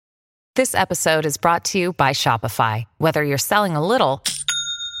This episode is brought to you by Shopify. Whether you're selling a little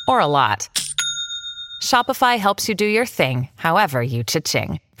or a lot, Shopify helps you do your thing, however you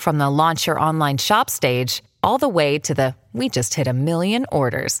cha-ching. From the launch your online shop stage, all the way to the we just hit 1 million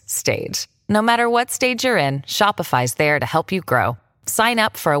orders stage. No matter what stage you're in, Shopify's there to help you grow. Sign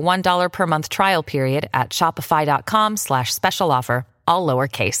up for a $1 per month trial period at shopify.com/special offer, all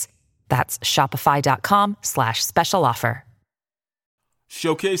lowercase. That's shopify.com/special offer.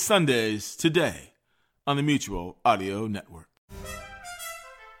 Showcase Sundays today on the Mutual Audio Network.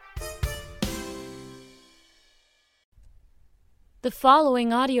 The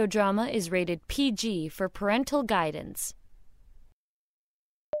following audio drama is rated PG for parental guidance.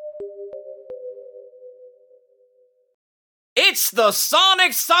 It's the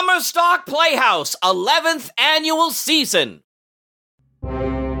Sonic Summer Stock Playhouse 11th annual season.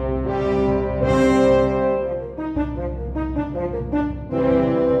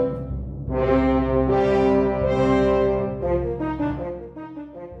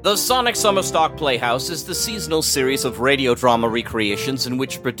 The Sonic Summer Stock Playhouse is the seasonal series of radio drama recreations in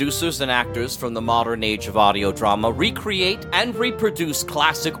which producers and actors from the modern age of audio drama recreate and reproduce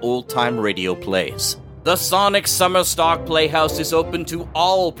classic old-time radio plays. The Sonic Summer Stock Playhouse is open to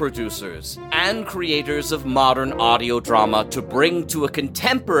all producers and creators of modern audio drama to bring to a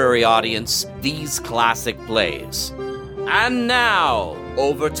contemporary audience these classic plays. And now,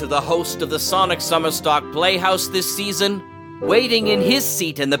 over to the host of the Sonic Summer Stock Playhouse this season, waiting in his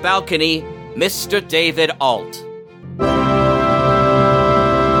seat in the balcony, Mr. David Alt.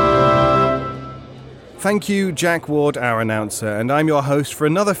 Thank you, Jack Ward, our announcer, and I'm your host for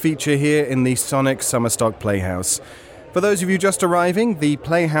another feature here in the Sonic Summer Stock Playhouse. For those of you just arriving, the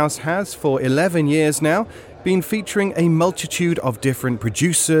Playhouse has, for 11 years now, been featuring a multitude of different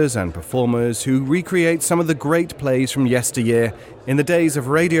producers and performers who recreate some of the great plays from yesteryear in the days of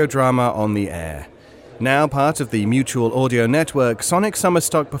radio drama on the air. Now part of the Mutual Audio Network, Sonic Summer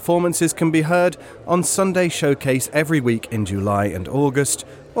Stock performances can be heard on Sunday Showcase every week in July and August,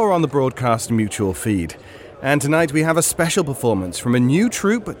 or on the Broadcast Mutual feed. And tonight we have a special performance from a new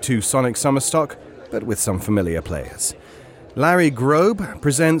troupe to Sonic Summer Stock, but with some familiar players. Larry Grobe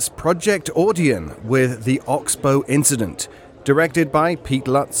presents Project Audion with The Oxbow Incident, directed by Pete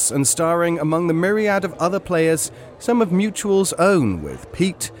Lutz and starring among the myriad of other players some of Mutual's own, with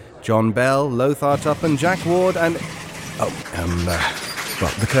Pete, John Bell, Lothar Tuppen, Jack Ward, and... the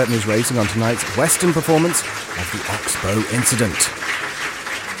curtain is raising on tonight's Western performance of The Oxbow Incident.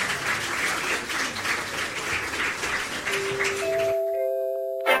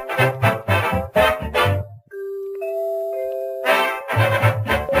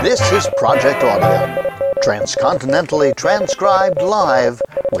 This is Project Audion, transcontinentally transcribed live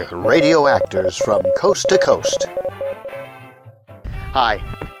with radio actors from coast to coast. Hi,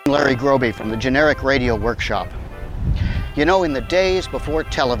 I'm Larry Grobe from the Generic Radio Workshop. You know, in the days before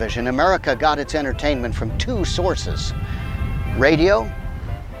television, America got its entertainment from two sources: radio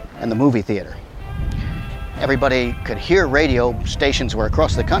and the movie theater. Everybody could hear radio, stations were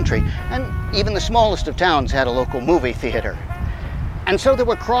across the country, and even the smallest of towns had a local movie theater. And so there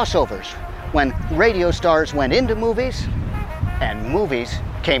were crossovers when radio stars went into movies and movies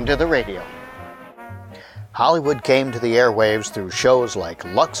came to the radio. Hollywood came to the airwaves through shows like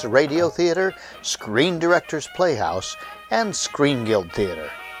Lux Radio Theater, Screen Directors Playhouse, and Screen Guild Theater,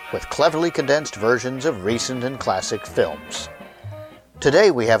 with cleverly condensed versions of recent and classic films. Today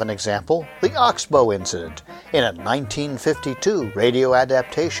we have an example, The Oxbow Incident, in a 1952 radio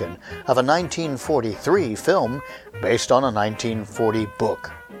adaptation of a 1943 film based on a 1940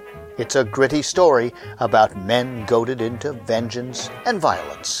 book. It's a gritty story about men goaded into vengeance and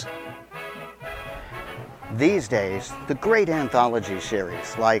violence. These days, the great anthology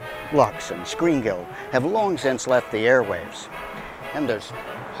series like Lux and Screen Guild have long since left the airwaves. And there's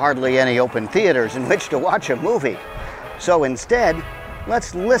hardly any open theaters in which to watch a movie. So instead,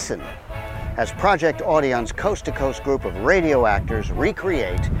 let's listen as Project Audion's coast-to-coast group of radio actors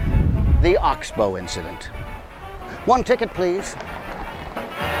recreate The Oxbow Incident. One ticket, please.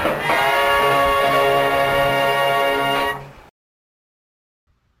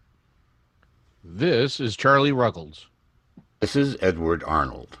 This is Charlie Ruggles. This is Edward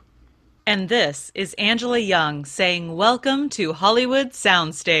Arnold. And this is Angela Young saying welcome to Hollywood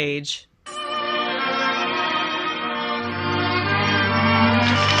Soundstage.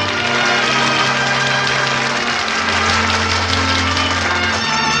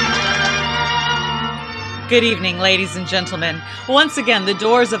 Good evening, ladies and gentlemen. Once again, the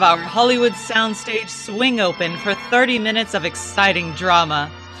doors of our Hollywood Soundstage swing open for 30 minutes of exciting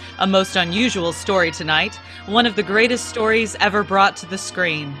drama. A most unusual story tonight, one of the greatest stories ever brought to the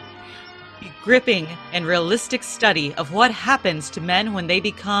screen. A gripping and realistic study of what happens to men when they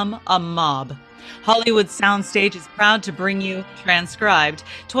become a mob. Hollywood Soundstage is proud to bring you, transcribed,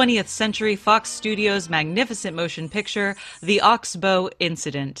 20th Century Fox Studios' magnificent motion picture, The Oxbow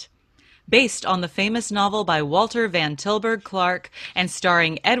Incident. Based on the famous novel by Walter Van Tilburg Clark and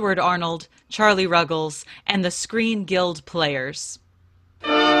starring Edward Arnold, Charlie Ruggles, and the Screen Guild Players.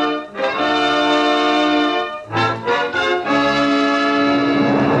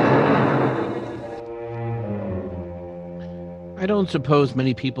 I don't suppose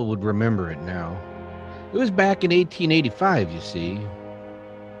many people would remember it now. It was back in 1885, you see.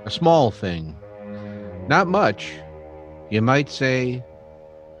 A small thing. Not much. You might say,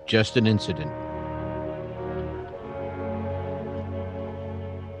 just an incident.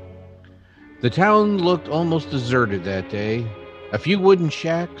 The town looked almost deserted that day. A few wooden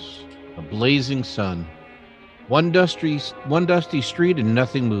shacks, a blazing sun. One dusty street and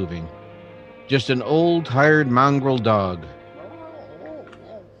nothing moving. Just an old, tired mongrel dog.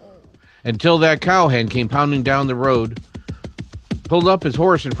 Until that cowhand came pounding down the road, pulled up his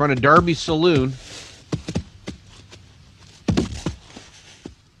horse in front of Darby's saloon,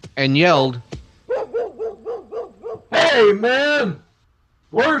 and yelled, "Hey, man!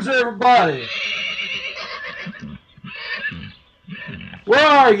 Where's everybody? Where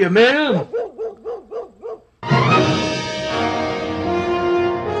are you, man?"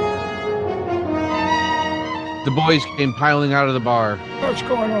 The boys came piling out of the bar. What's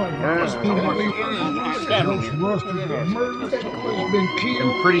going on?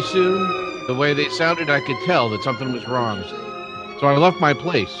 And pretty soon, the way they sounded, I could tell that something was wrong. So I left my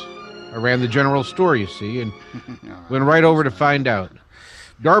place. I ran the general store, you see, and went right over to find out.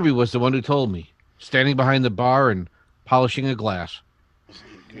 Darby was the one who told me, standing behind the bar and polishing a glass.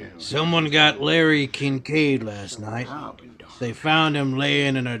 Someone got Larry Kincaid last night. They found him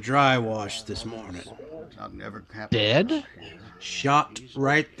laying in a dry wash this morning. Dead? Shot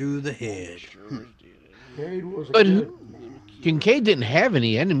right through the head. But Kincaid didn't have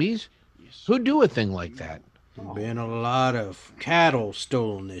any enemies. Who'd do a thing like that? Been a lot of cattle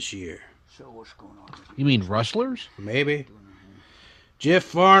stolen this year. You mean rustlers? Maybe. Jeff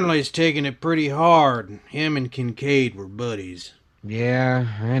Farnley's taking it pretty hard. Him and Kincaid were buddies. Yeah,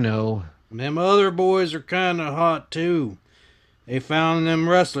 I know. Them other boys are kind of hot, too. They found them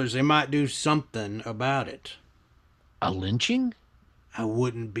rustlers. They might do something about it. A lynching? I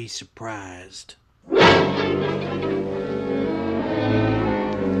wouldn't be surprised.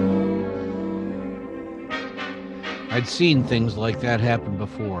 I'd seen things like that happen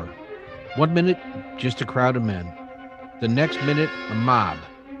before. One minute, just a crowd of men. The next minute, a mob.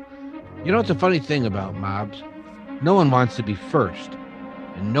 You know what's the funny thing about mobs? No one wants to be first,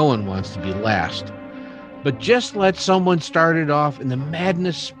 and no one wants to be last. But just let someone start it off, and the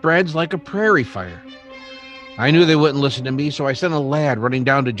madness spreads like a prairie fire. I knew they wouldn't listen to me, so I sent a lad running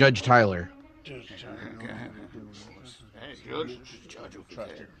down to Judge Tyler.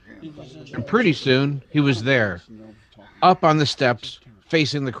 And pretty soon, he was there, up on the steps,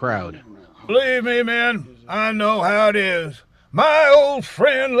 facing the crowd. Believe me, men, I know how it is. My old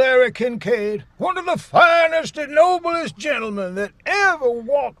friend Larry Kincaid, one of the finest and noblest gentlemen that ever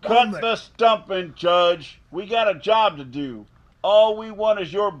walked on the stumping, Judge. We got a job to do. All we want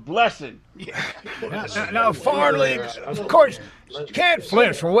is your blessing. Now, Farnley, of course, can't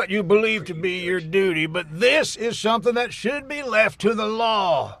flinch from what you believe to be your duty, but this is something that should be left to the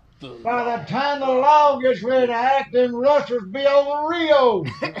law. By the time the law gets ready to act, them rustlers be over Rio.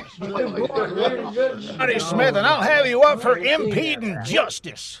 Johnny Smith, and I'll have you up for impeding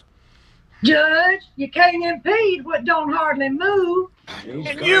justice. Judge, you can't impede what don't hardly move.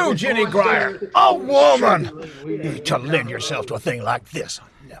 And you, Jenny Grier, a woman, to lend yourself to a thing like this.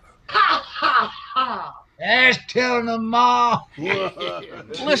 Never. Ha, ha, ha. That's telling them, Ma.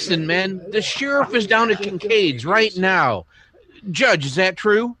 Listen, man, the sheriff is down at Kincaid's right now. Judge, is that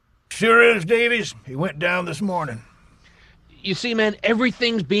true? Sure is, Davies. He went down this morning. You see, man,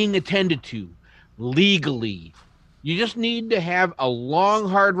 everything's being attended to legally. You just need to have a long,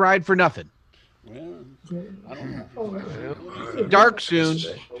 hard ride for nothing. Dark soon.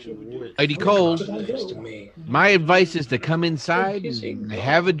 Mighty cold. My advice is to come inside and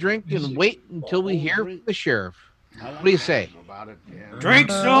have a drink and wait until we hear from the sheriff. What do you say?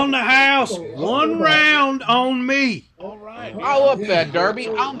 Drinks on the house. One round on me. I'll up that, Darby.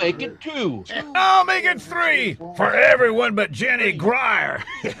 I'll make it 2. I'll make it 3 for everyone but Jenny Grier.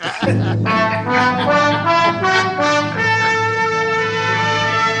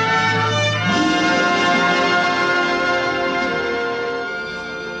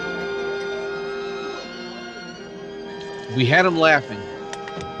 We had him laughing.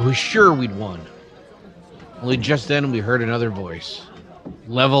 I was sure we'd won. Only just then we heard another voice.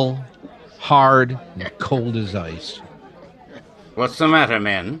 Level, hard, and cold as ice. What's the matter,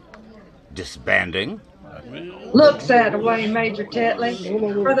 men? Disbanding? Looks that way, Major Tetley.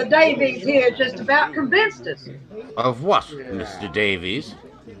 For the Davies here just about convinced us. Of what, Mr. Davies?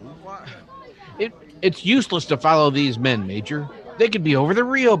 It's useless to follow these men, Major. They could be over the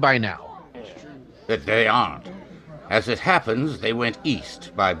Rio by now. But they aren't. As it happens, they went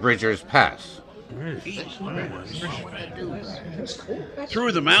east by Bridger's Pass.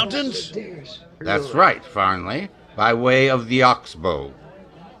 Through the mountains? That's right, Farnley. By way of the Oxbow.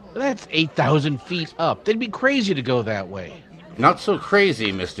 That's 8,000 feet up. They'd be crazy to go that way. Not so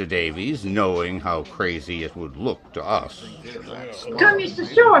crazy, Mr. Davies, knowing how crazy it would look to us. Come you to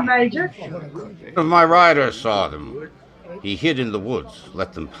shore, Major. One of my riders saw them. He hid in the woods,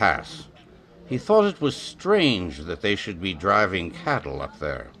 let them pass. He thought it was strange that they should be driving cattle up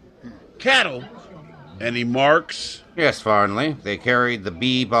there. Cattle? Any marks? Yes, Farnley. They carried the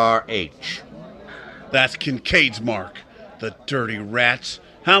B-Bar-H. That's Kincaid's mark. The dirty rats.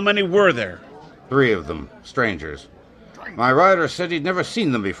 How many were there? 3 of them, strangers. My rider said he'd never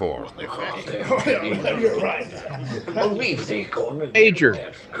seen them before.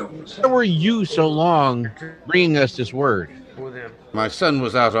 Major, where were you so long bringing us this word? My son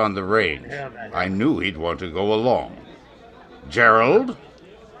was out on the range. I knew he'd want to go along. Gerald,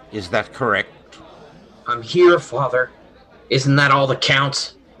 is that correct? I'm here, Father. Isn't that all that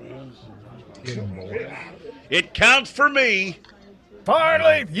counts? It counts for me.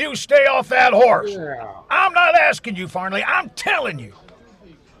 Farnley, you stay off that horse. I'm not asking you, Farnley. I'm telling you.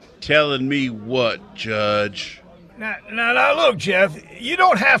 Telling me what, Judge? Now, look, Jeff, you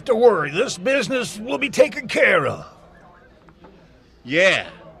don't have to worry. This business will be taken care of. Yeah,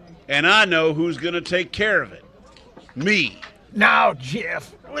 and I know who's going to take care of it. Me. Now,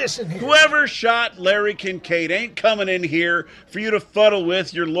 Jeff, listen here. Whoever shot Larry Kincaid ain't coming in here for you to fuddle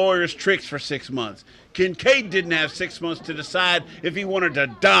with your lawyer's tricks for 6 months. Kincaid didn't have 6 months to decide if he wanted to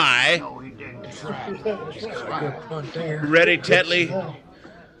die. Ready, Tetley?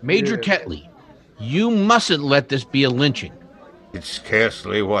 Major Tetley, you mustn't let this be a lynching. It's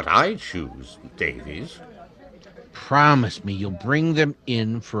scarcely what I choose, Davies. Promise me you'll bring them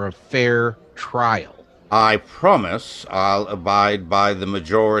in for a fair trial. I promise I'll abide by the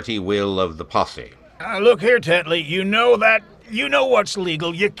majority will of the posse. Look here, Tetley, you know what's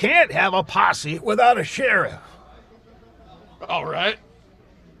legal. You can't have a posse without a sheriff. All right.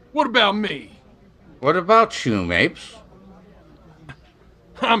 What about me? What about you, Mapes?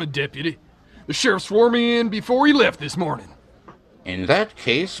 I'm a deputy. The sheriff swore me in before he left this morning. In that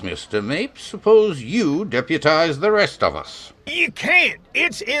case, Mr. Mapes, suppose you deputize the rest of us. You can't.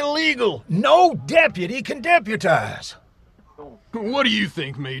 It's illegal. No deputy can deputize. What do you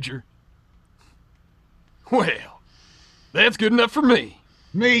think, Major? Well, that's good enough for me.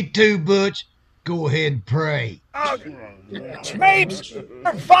 Me too, Butch. Go ahead and pray. Mapes,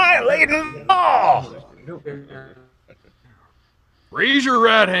 you're violating the law. Raise your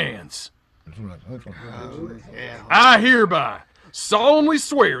right hands. I hereby solemnly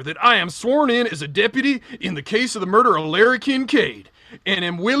swear that I am sworn in as a deputy in the case of the murder of Larry Kincaid and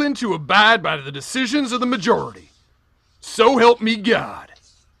am willing to abide by the decisions of the majority. So help me God.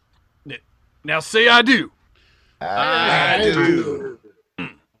 Now say I do. I do.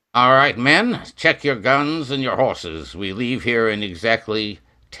 All right, men, check your guns and your horses. We leave here in exactly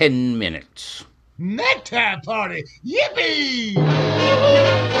 10 minutes. Necktie party! Yippee!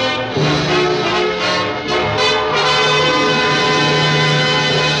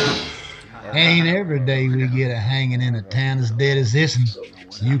 Ain't every day we get a hanging in a town as dead as this one.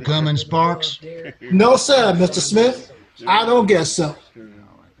 You coming, Sparks? No, sir, Mr. Smith. I don't guess so.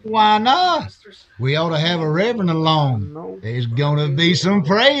 Why not? We ought to have a reverend along. There's gonna be some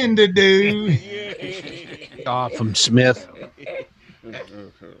praying to do. Off him, Smith.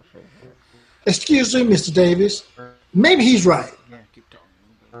 Excuse me, Mr. Davis. Maybe he's right.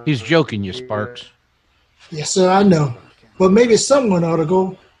 He's joking, you Sparks. Yes, sir, I know. But maybe someone ought to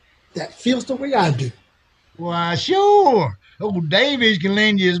go that feels the way I do. Why, sure. Old Davies can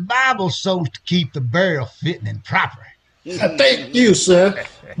lend you his Bible source to keep the burial fitting and proper. Thank you, sir.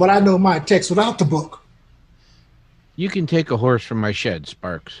 But I know my text without the book. You can take a horse from my shed,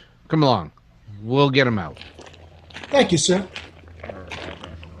 Sparks. Come along. We'll get him out. Thank you, sir.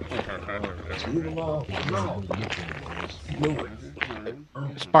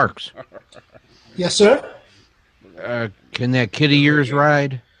 Sparks. Yes, sir? Can that kid of yours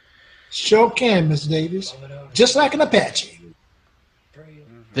ride? Sure can, Miss Davis. Just like an Apache.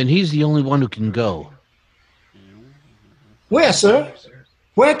 Then he's the only one who can go. Where, sir?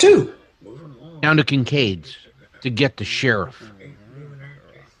 Where to? Down to Kincaid's to get the sheriff.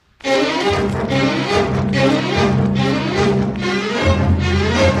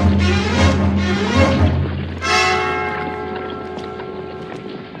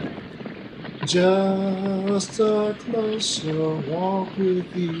 Just a closer walk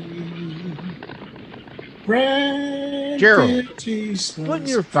with thee. Gerald, wouldn't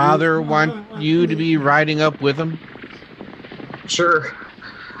your father want you to be riding up with him? Sure,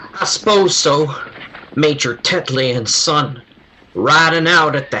 I suppose so. Major Tetley and son, riding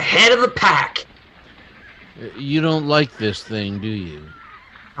out at the head of the pack. You don't like this thing, do you?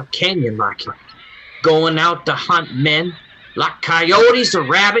 How can you like it? Going out to hunt men like coyotes or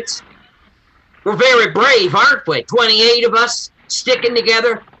rabbits? We're very brave, aren't we? 28 of us, sticking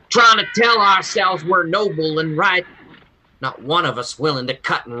together, trying to tell ourselves we're noble and right. Not one of us willing to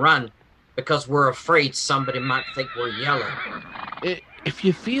cut and run because we're afraid somebody might think we're yellow. If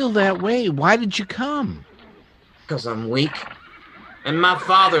you feel that way, why did you come? Because I'm weak, and my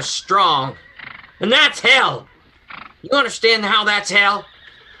father's strong, and that's hell. You understand how that's hell?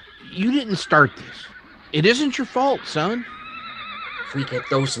 You didn't start this. It isn't your fault, son. If we get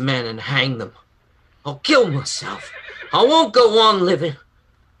those men and hang them, I'll kill myself. I won't go on living,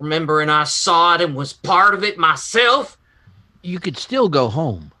 remembering I saw it and was part of it myself. You could still go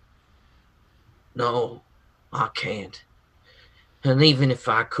home. No, I can't. And even if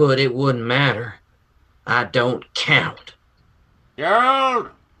I could, it wouldn't matter. I don't count. Gerald!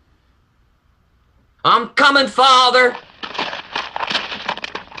 I'm coming, Father!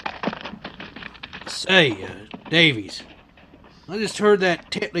 Say, Davies, I just heard that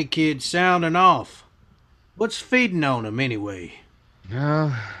Tetley kid sounding off. What's feeding on him, anyway?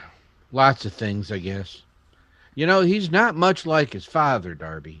 Lots of things, I guess. You know, he's not much like his father,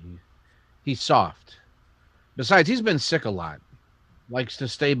 Darby. He's soft. Besides, he's been sick a lot. Likes to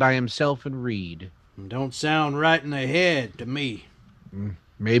stay by himself and read. Don't sound right in the head to me.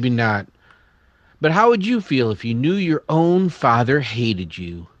 Maybe not. But how would you feel if you knew your own father hated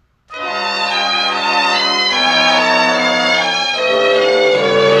you?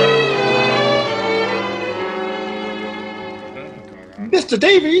 Mr.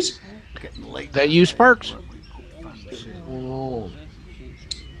 Davies. That you, Sparks?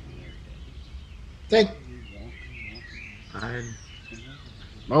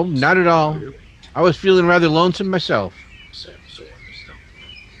 Oh, not at all. I was feeling rather lonesome myself.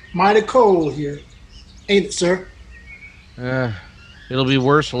 Mighty cold here, ain't it, sir? It'll be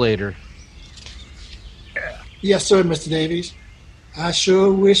worse later. Yes, sir, Mr. Davies. I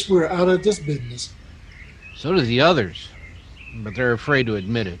sure wish we were out of this business. So do the others, but they're afraid to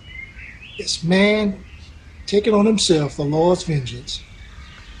admit it. This man taking on himself the Lord's vengeance.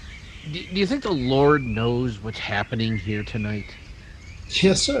 Do you think the Lord knows what's happening here tonight?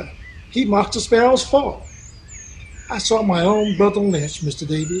 Yes, sir. He mocked the sparrow's fall. I saw my own brother lynched, Mr.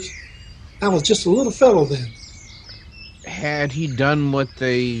 Davies. I was just a little fellow then. Had he done what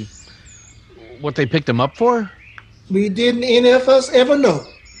they picked him up for? We didn't any of us ever know.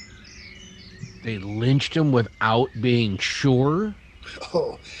 They lynched him without being sure?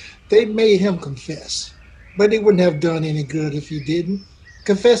 Oh, they made him confess. But it wouldn't have done any good if he didn't.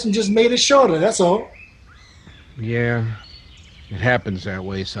 Confessing just made it shorter, that's all. Yeah, it happens that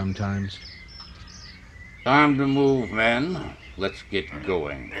way sometimes. Time to move, men. Let's get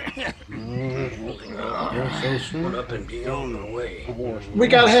going. We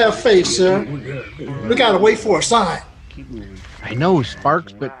gotta have faith, sir. We gotta wait for a sign. I know,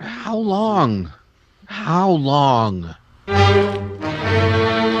 Sparks, but how long? How long?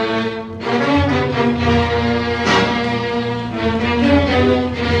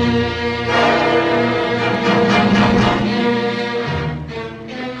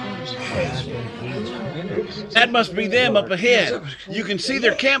 That must be them up ahead. You can see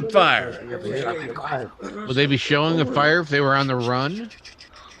their campfire. Would they be showing a fire if they were on the run?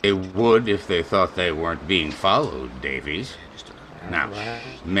 They would if they thought they weren't being followed, Davies. Now,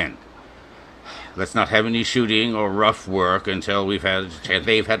 men, let's not have any shooting or rough work until they've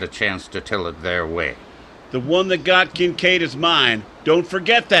had a chance to tell it their way. The one that got Kincaid is mine. Don't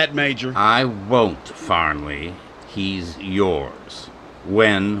forget that, Major. I won't, Farnley. He's yours.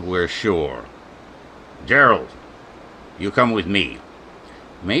 When we're sure. Gerald, you come with me.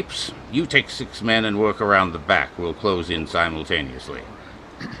 Mapes, you take 6 men and work around the back. We'll close in simultaneously.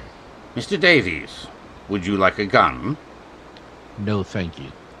 Mr. Davies, would you like a gun? No, thank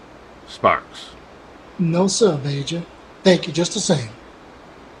you. Sparks? No, sir, Major. Thank you just the same.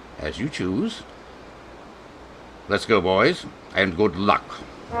 As you choose. Let's go, boys, and good luck.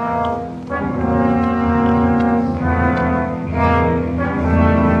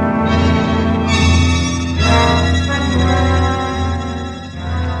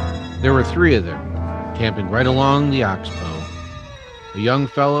 There were 3 of them, camping right along the Oxbow. A young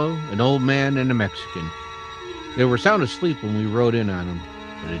fellow, an old man, and a Mexican. They were sound asleep when we rode in on them,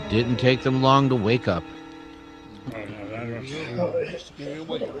 but it didn't take them long to wake up.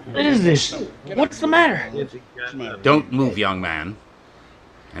 What is this? What's the matter? Don't move, young man.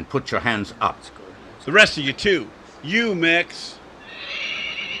 And put your hands up. The rest of you, too. You, Mex.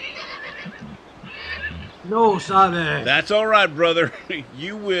 No, sabe. That's all right, brother.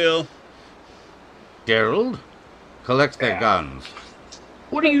 You will. Gerald, collect their guns.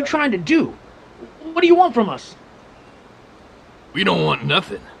 What are you trying to do? What do you want from us? We don't want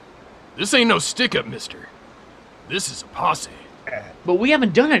nothing. This ain't no stick-up, mister. This is a posse. But we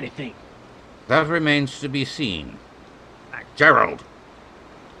haven't done anything. That remains to be seen. Gerald.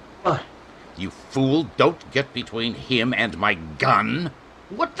 What? You fool, don't get between him and my gun.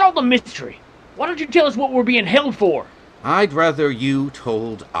 What's all the mystery? Why don't you tell us what we're being held for? I'd rather you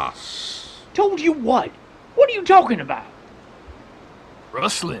told us. Told you what? What are you talking about?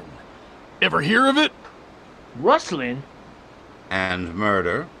 Rustling. Ever hear of it? Rustling? And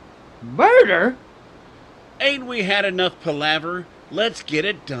murder. Murder? Ain't we had enough palaver? Let's get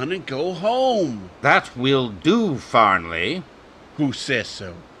it done and go home. That will do, Farnley. Who says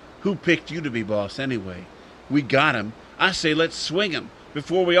so? Who picked you to be boss anyway? We got him. I say let's swing him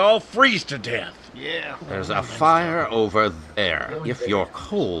before we all freeze to death. Yeah. There's a fire over there. If you're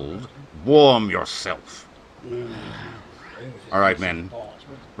cold, warm yourself. All right, men.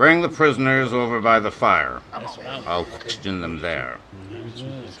 Bring the prisoners over by the fire. I'll question them there.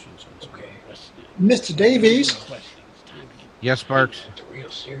 Mr. Davies, Yes, Sparks?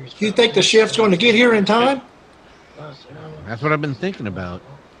 you think the chef's going to get here in time? That's what I've been thinking about.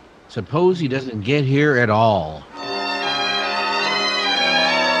 Suppose he doesn't get here at all.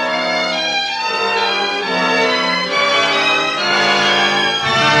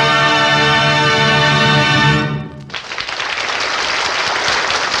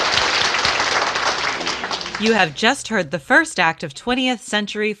 You have just heard the first act of 20th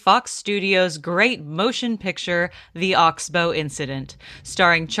Century Fox Studios' great motion picture, The Oxbow Incident,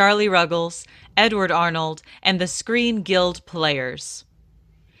 starring Charlie Ruggles, Edward Arnold, and the Screen Guild Players.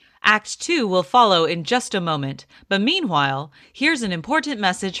 Act 2 will follow in just a moment, but meanwhile, here's an important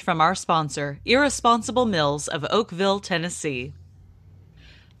message from our sponsor, Irresponsible Mills of Oakville, Tennessee.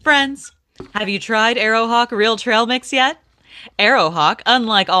 Friends, have you tried Arrowhawk Real Trail Mix yet? Arrowhawk,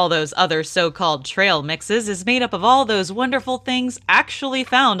 unlike all those other so-called trail mixes, is made up of all those wonderful things actually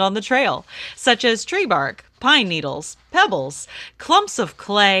found on the trail, such as tree bark, pine needles, pebbles, clumps of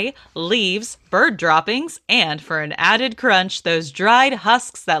clay, leaves, bird droppings, and, for an added crunch, those dried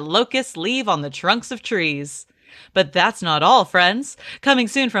husks that locusts leave on the trunks of trees. But that's not all, friends. Coming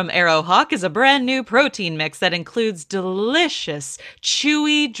soon from Arrowhawk is a brand new protein mix that includes delicious,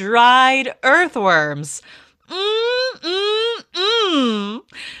 chewy, dried earthworms.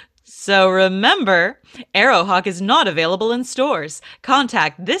 So remember, Arrowhawk is not available in stores.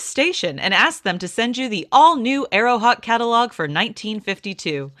 Contact this station and ask them to send you the all-new Arrowhawk catalog for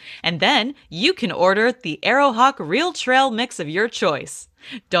 1952. And then you can order the Arrowhawk Real Trail Mix of your choice.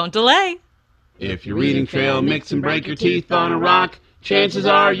 Don't delay. If you're reading trail mix and break your teeth on a rock, chances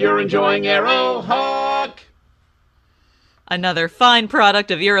are you're enjoying Arrowhawk. Another fine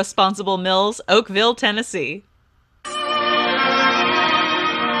product of Irresponsible Mills, Oakville, Tennessee.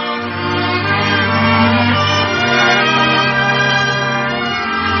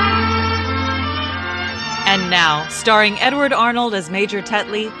 And now, starring Edward Arnold as Major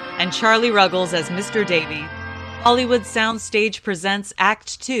Tetley and Charlie Ruggles as Mr. Davy, Hollywood Soundstage presents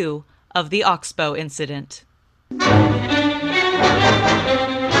Act 2 of The Oxbow Incident.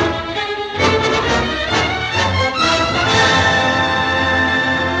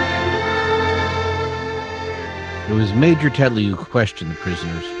 It was Major Tetley who questioned the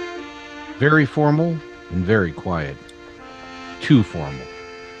prisoners. Very formal and very quiet. Too formal.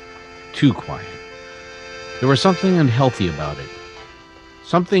 Too quiet. There was something unhealthy about it.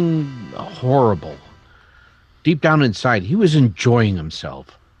 Something horrible. Deep down inside, he was enjoying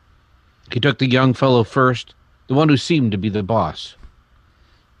himself. He took the young fellow first, the one who seemed to be the boss.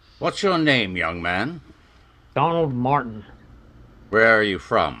 What's your name, young man? Donald Martin. Where are you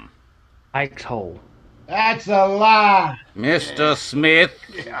from? Pike's Hole. That's a lie. Mr. Smith.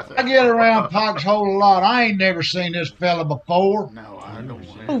 I get around Pike's Hole a lot. I ain't never seen this fella before.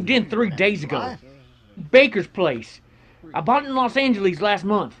 Moved in 3 days ago. Baker's place. I bought it in Los Angeles last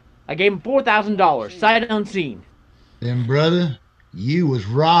month. I gave him $4,000, sight unseen. Then, brother, you was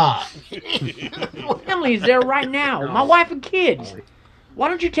right. Emily's there right now. My wife and kids. Why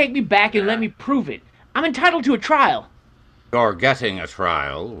don't you take me back and let me prove it? I'm entitled to a trial. You're getting a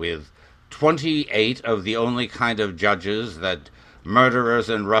trial with 28 of the only kind of judges that murderers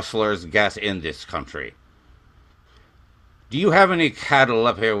and rustlers get in this country. Do you have any cattle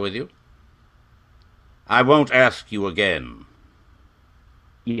up here with you? I won't ask you again.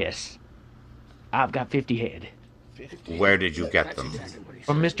 Yes. I've got 50 head. Where did you get them?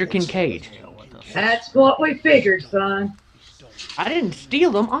 From Mr. Kincaid. That's what we figured, son. I didn't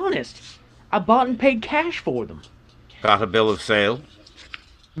steal them, honest. I bought and paid cash for them. Got a bill of sale?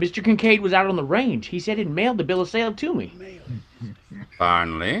 Mr. Kincaid was out on the range. He said he'd mailed the bill of sale to me.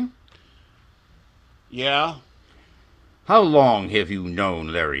 Farnley? Yeah? How long have you known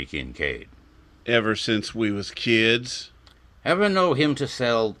Larry Kincaid? Ever since we was kids. Ever know him to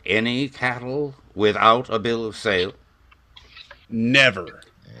sell any cattle without a bill of sale? Never.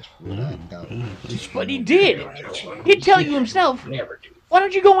 But he did. He'd tell you himself. Why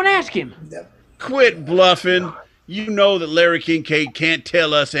don't you go and ask him? Quit bluffing. You know that Larry Kincaid can't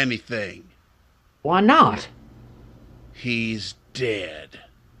tell us anything. Why not? He's dead.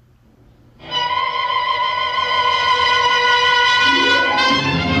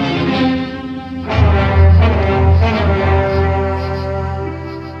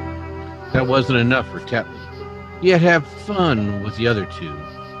 That wasn't enough for Tetley. He had to have fun with the other two,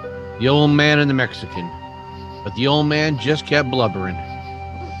 the old man and the Mexican. But the old man just kept blubbering.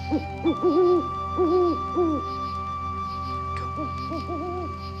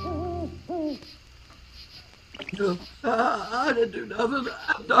 I didn't do nothing to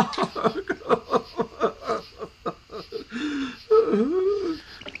that dog.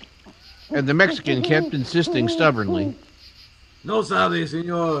 And the Mexican kept insisting stubbornly. No sabe,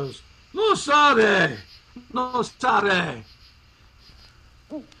 señores. No sabe. No sabe.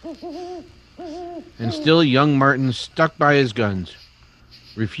 And still young Martin stuck by his guns,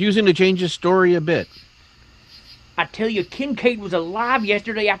 refusing to change his story a bit. I tell you, Kincaid was alive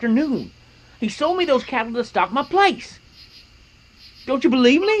yesterday afternoon. He sold me those cattle to stock my place. Don't you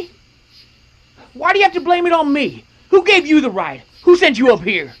believe me? Why do you have to blame it on me? Who gave you the right? Who sent you up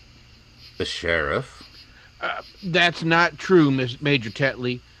here? The sheriff. That's not true, Major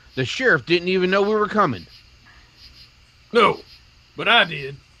Tetley. The sheriff didn't even know we were coming. No, but I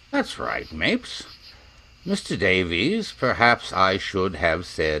did. That's right, Mapes. Mr. Davies, perhaps I should have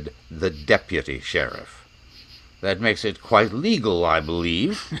said the deputy sheriff. That makes it quite legal, I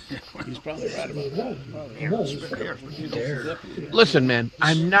believe. He's probably right about that. Listen, man,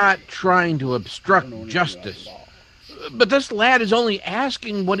 I'm not trying to obstruct justice. But this lad is only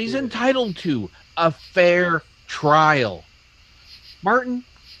asking what he's entitled to, a fair trial. Martin,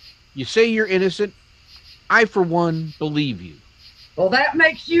 you say you're innocent. I, for one, believe you. Well, that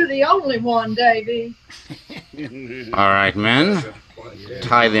makes you the only one, Davy. All right, men.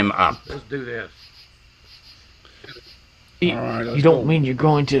 Tie them up. Let's do this. You don't mean you're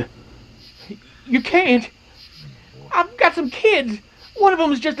going to... You can't. I've got some kids. One of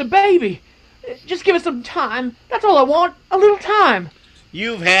them is just a baby. Just give us some time. That's all I want. A little time.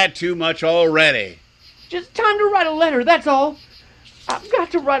 You've had too much already. Just time to write a letter, that's all. I've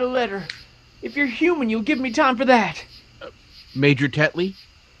got to write a letter. If you're human, you'll give me time for that. Major Tetley,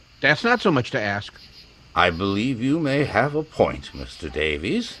 that's not so much to ask. I believe you may have a point, Mr.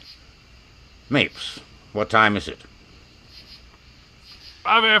 Davies. Mapes, what time is it?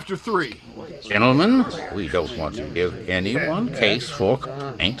 3:05. Gentlemen, we don't want to give anyone case for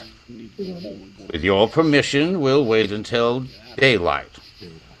complaint. With your permission, we'll wait until daylight.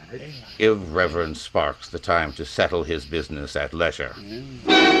 Give Reverend Sparks the time to settle his business at leisure.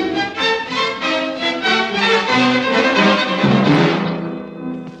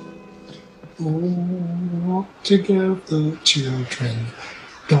 Oh, together, children,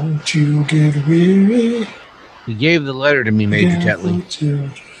 don't you get weary. He gave the letter to me, Major Tetley.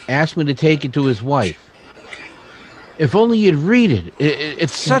 Asked me to take it to his wife. If only you'd read it.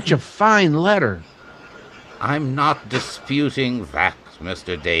 It's such a fine letter. I'm not disputing that,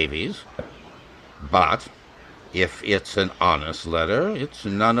 Mr. Davies. But if it's an honest letter, it's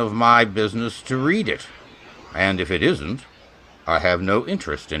none of my business to read it. And if it isn't, I have no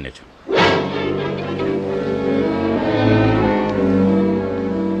interest in it.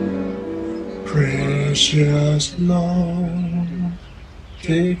 Precious Lord,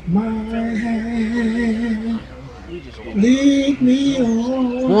 take my hand, lead me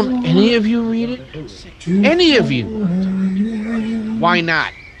on. Won't any of you read it? Any of you? Why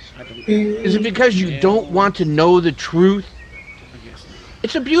not? Is it because you don't want to know the truth?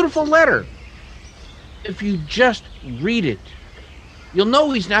 It's a beautiful letter. If you just read it, you'll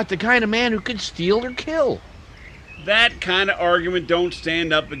know he's not the kind of man who could steal or kill. That kind of argument don't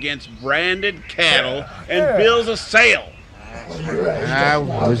stand up against branded cattle and bills of sale. I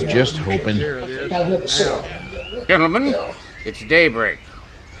was just hoping. Gentlemen, it's daybreak.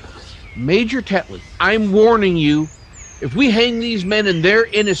 Major Tetley, I'm warning you. If we hang these men and they're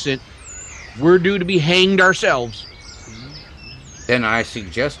innocent, we're due to be hanged ourselves. Then I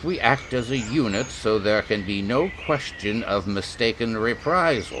suggest we act as a unit so there can be no question of mistaken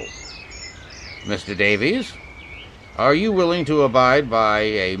reprisal. Mr. Davies, are you willing to abide by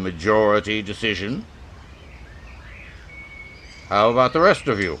a majority decision? How about the rest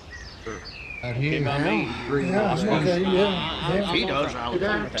of you? He does.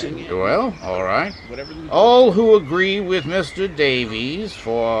 Well, all right. All who agree with Mr. Davies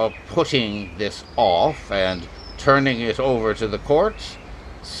for putting this off and turning it over to the courts,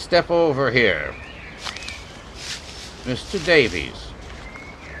 step over here. Mr. Davies.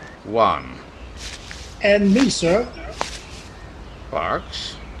 1. And me, sir.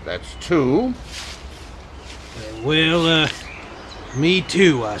 Parks. That's 2. Well, me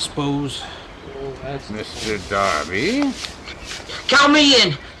too, I suppose. Mr. Darby. Count me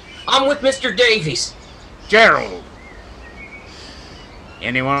in. I'm with Mr. Davies. Gerald.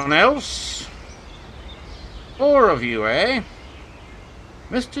 Anyone else? 4 of you, eh?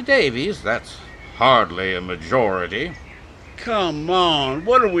 Mr. Davies, that's hardly a majority. Come on,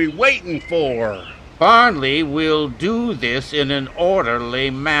 what are we waiting for? Barnley will do this in an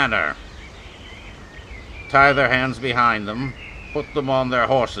orderly manner. Tie their hands behind them. Put them on their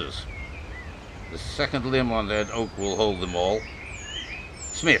horses. The second limb on that oak will hold them all.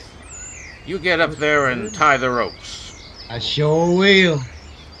 Smith, you get up there and tie the ropes. I sure will.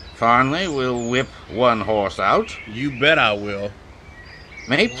 Farnley will whip one horse out. You bet I will.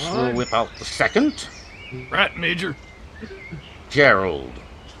 Mapes will whip out the second. Right, Major. Gerald,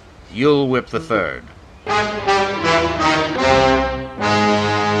 you'll whip the third.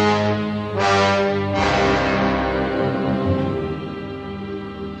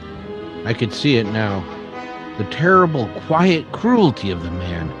 I could see it now. The terrible, quiet cruelty of the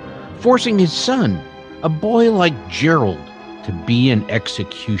man, forcing his son, a boy like Gerald, to be an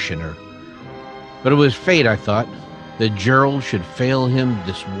executioner. But it was fate, I thought, that Gerald should fail him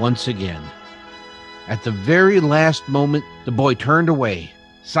this once again. At the very last moment, the boy turned away,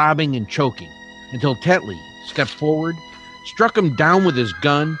 sobbing and choking, until Tetley stepped forward, struck him down with his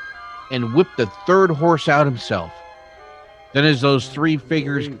gun, and whipped the third horse out himself. Then as those 3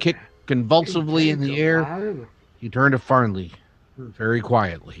 figures kicked convulsively in the air, he turned to Farnley, very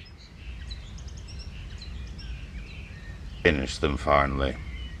quietly. Finish them, Farnley.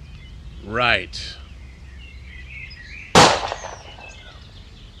 Right.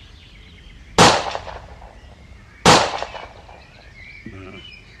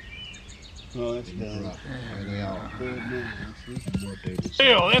 Oh, that's done.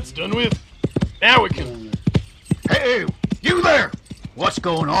 Hell, that's done with. Now we can... Hey, you there! What's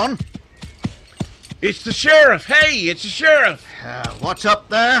going on? It's the sheriff! Hey, it's the sheriff! What's up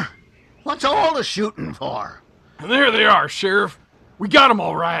there? What's all the shooting for? There they are, Sheriff. We got them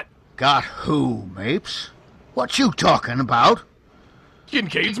all right. Got who, Mapes? What you talking about?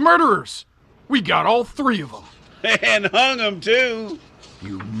 Kincaid's murderers. We got all 3 of them. And hung them, too.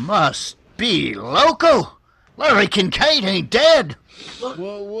 You must be loco. Larry Kincaid ain't dead.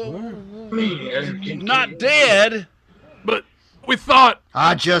 Whoa. Not dead? But we thought...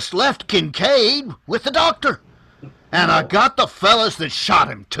 I just left Kincaid with the doctor. And I got the fellas that shot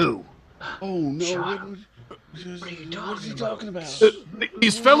him, too. Oh, no. What is he talking about?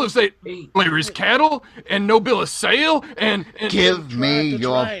 These fellas, they... Larry's cattle, and no bill of sale, and... Give me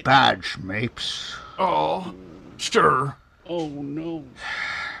your badge, Mapes. Oh, sure. Oh, no.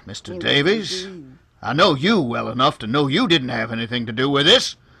 Mr. Davies, I know you well enough to know you didn't have anything to do with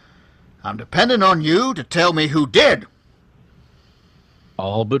this. I'm depending on you to tell me who did.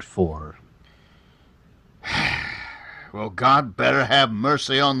 All but 4. Well, God better have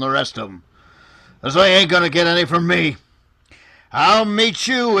mercy on the rest of them, as they ain't gonna get any from me. I'll meet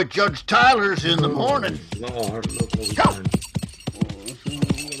you at Judge Tyler's in the morning. Lord, look what we done. What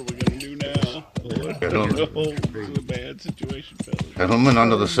are we gonna do now? This is a bad situation, fellas. Gentlemen,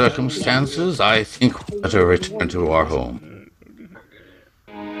 under the circumstances, I think we better return to our home.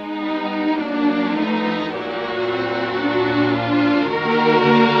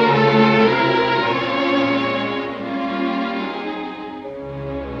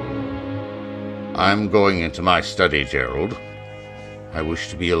 I'm going into my study, Gerald. I wish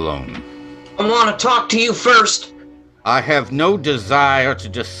to be alone. I want to talk to you first. I have no desire to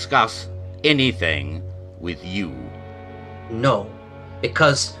discuss anything with you. No,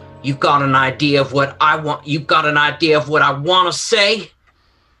 because you've got an idea of what I want. You've got an idea of what I want to say.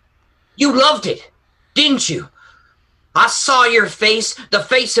 You loved it, didn't you? I saw your face, the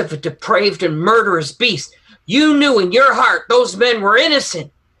face of a depraved and murderous beast. You knew in your heart those men were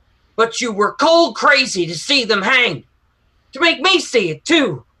innocent, but you were cold crazy to see them hanged. To make me see it,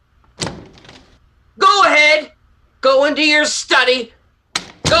 too. Go ahead. Go into your study.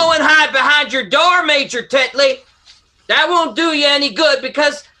 Go and hide behind your door, Major Tetley. That won't do you any good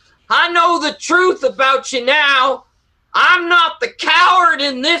because I know the truth about you now. I'm not the coward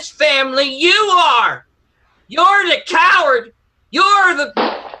in this family. You are. You're the coward. You're the...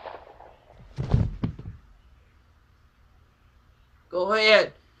 Go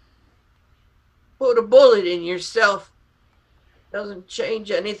ahead. Put a bullet in yourself. Doesn't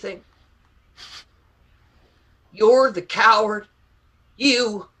change anything. You're the coward.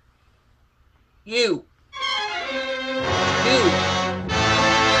 You.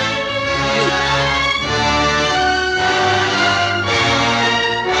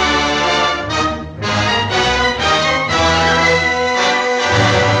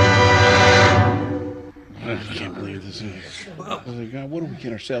 I can't believe this is. Oh, God, what do we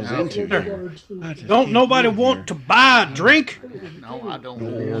get ourselves into? Don't nobody want to buy a drink? No, I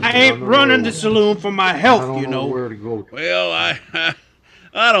don't. I ain't running the saloon for my health, you know. Where to go. Well,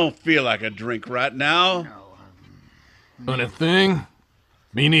 I don't feel like a drink right now. Funny thing,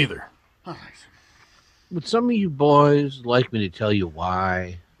 me neither. Would some of you boys like me to tell you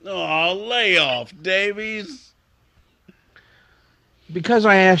why? Oh, lay off, Davies. Because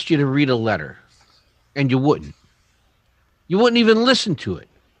I asked you to read a letter, and you wouldn't. You wouldn't even listen to it.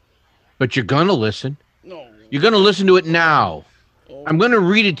 But you're gonna listen. No. You're gonna listen to it now. I'm gonna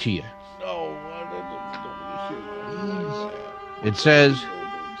read it to you. It says,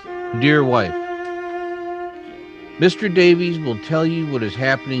 "Dear wife, Mr. Davies will tell you what is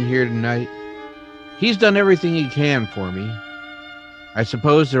happening here tonight. He's done everything he can for me. I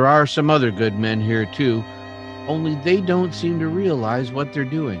suppose there are some other good men here too, only they don't seem to realize what they're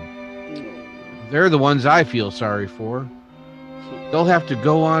doing. They're the ones I feel sorry for. They'll have to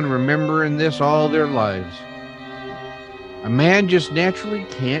go on remembering this all their lives. A man just naturally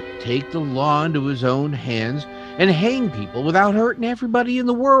can't take the law into his own hands and hang people without hurting everybody in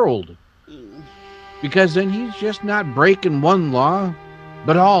the world. Because then he's just not breaking one law,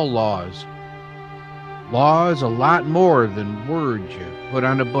 but all laws. Law is a lot more than words you put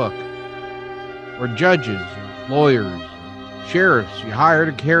on a book, or judges, or lawyers, or sheriffs you hire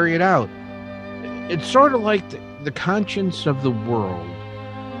to carry it out. It's sort of like the conscience of the world.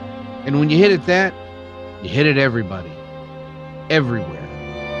 And when you hit it that, you hit it everybody. Everywhere.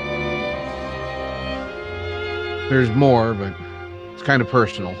 There's more, but it's kind of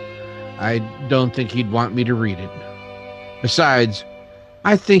personal. I don't think he'd want me to read it. Besides,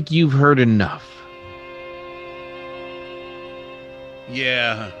 I think you've heard enough.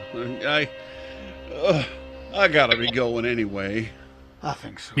 Yeah, I gotta be going anyway. I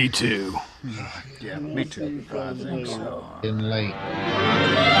think so. Me too. Yeah, me too. I think so. Getting late.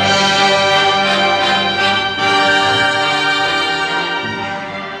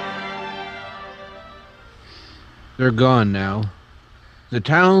 They're gone now. The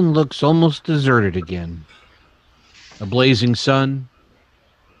town looks almost deserted again. A blazing sun,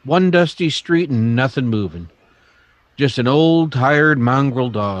 one dusty street and nothing moving. Just an old, tired mongrel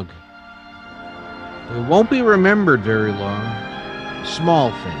dog. It won't be remembered very long. A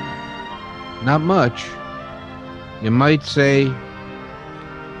small thing. Not much. You might say,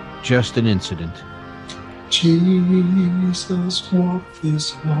 just an incident. Jesus walked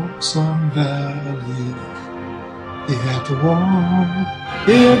this lonesome valley. He had to walk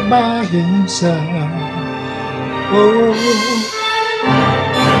it by himself. Oh.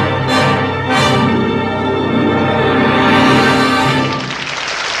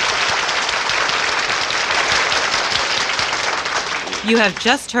 You have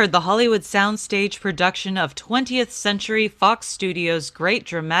just heard the Hollywood Soundstage production of 20th Century Fox Studios' great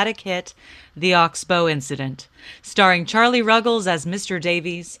dramatic hit, The Oxbow Incident, starring Charlie Ruggles as Mr.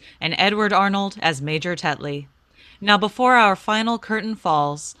 Davies and Edward Arnold as Major Tetley. Now, before our final curtain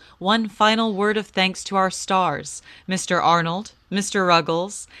falls, one final word of thanks to our stars, Mr. Arnold, Mr.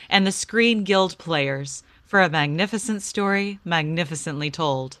 Ruggles, and the Screen Guild players, for a magnificent story, magnificently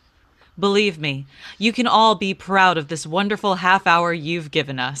told. Believe me, you can all be proud of this wonderful half hour you've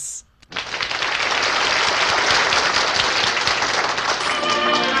given us.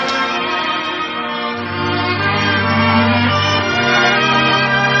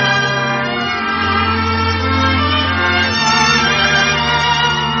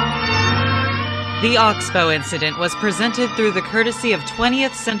 The Oxbow Incident was presented through the courtesy of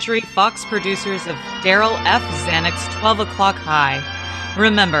 20th Century Fox producers of Daryl F. Zanuck's 12 O'Clock High,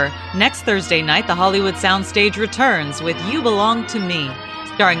 Remember, next Thursday night, the Hollywood Soundstage returns with You Belong to Me,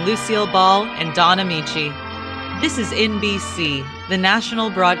 starring Lucille Ball and Don Amici. This is NBC, the National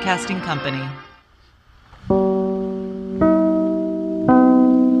Broadcasting Company.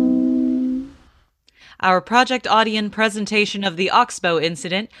 Our Project Audion presentation of the Oxbow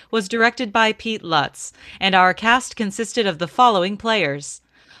incident was directed by Pete Lutz, and our cast consisted of the following players: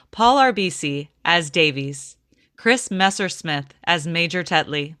 Paul Arbisi as Davies, Chris Messersmith as Major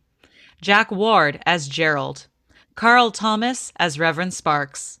Tetley, Jack Ward as Gerald, Carl Thomas as Reverend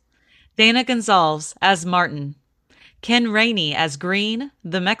Sparks, Dana Gonzalez as Martin, Ken Rainey as Green,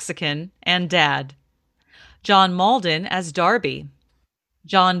 the Mexican, and Dad, John Malden as Darby,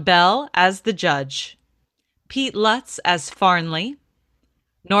 John Bell as the Judge, Pete Lutz as Farnley,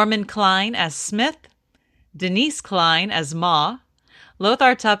 Norman Klein as Smith, Denise Klein as Ma,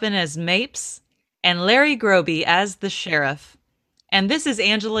 Lothar Tuppen as Mapes, and Larry Groby as the Sheriff. And this is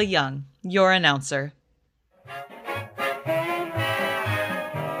Angela Young, your announcer.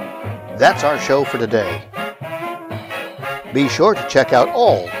 That's our show for today. Be sure to check out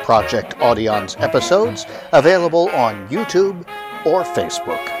all Project Audion's episodes available on YouTube or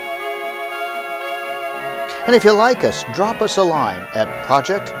Facebook. And if you like us, drop us a line at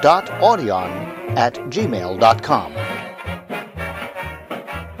project.audion@gmail.com.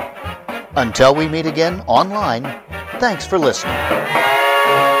 Until we meet again online, thanks for listening.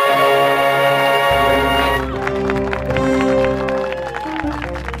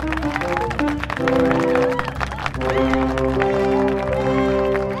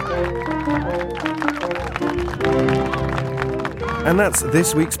 And that's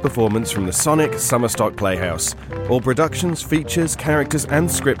this week's performance from the Sonic Summer Stock Playhouse. All productions, features, characters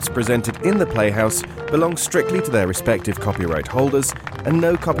and scripts presented in the Playhouse belong strictly to their respective copyright holders, and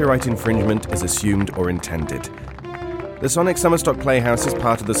no copyright infringement is assumed or intended. The Sonic Summer Stock Playhouse is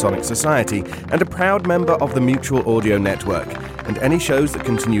part of the Sonic Society and a proud member of the Mutual Audio Network, and any shows that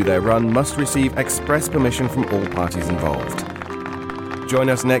continue their run must receive express permission from all parties involved. Join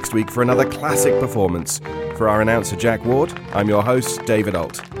us next week for another classic performance. For our announcer Jack Ward, I'm your host, David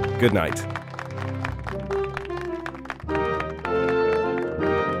Alt. Good night.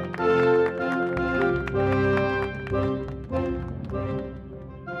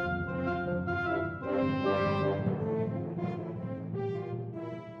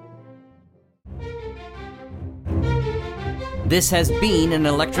 This has been an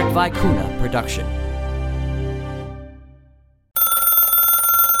Electric Vicuna production.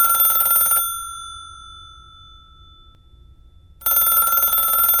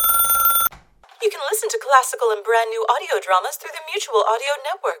 Classical and brand new audio dramas through the Mutual Audio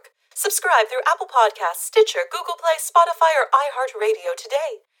Network. Subscribe through Apple Podcasts, Stitcher, Google Play, Spotify, or iHeartRadio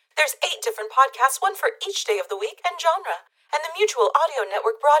today. There's 8 different podcasts, one for each day of the week and genre, and the Mutual Audio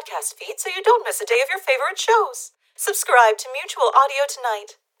Network broadcast feed so you don't miss a day of your favorite shows. Subscribe to Mutual Audio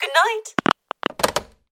tonight. Good night.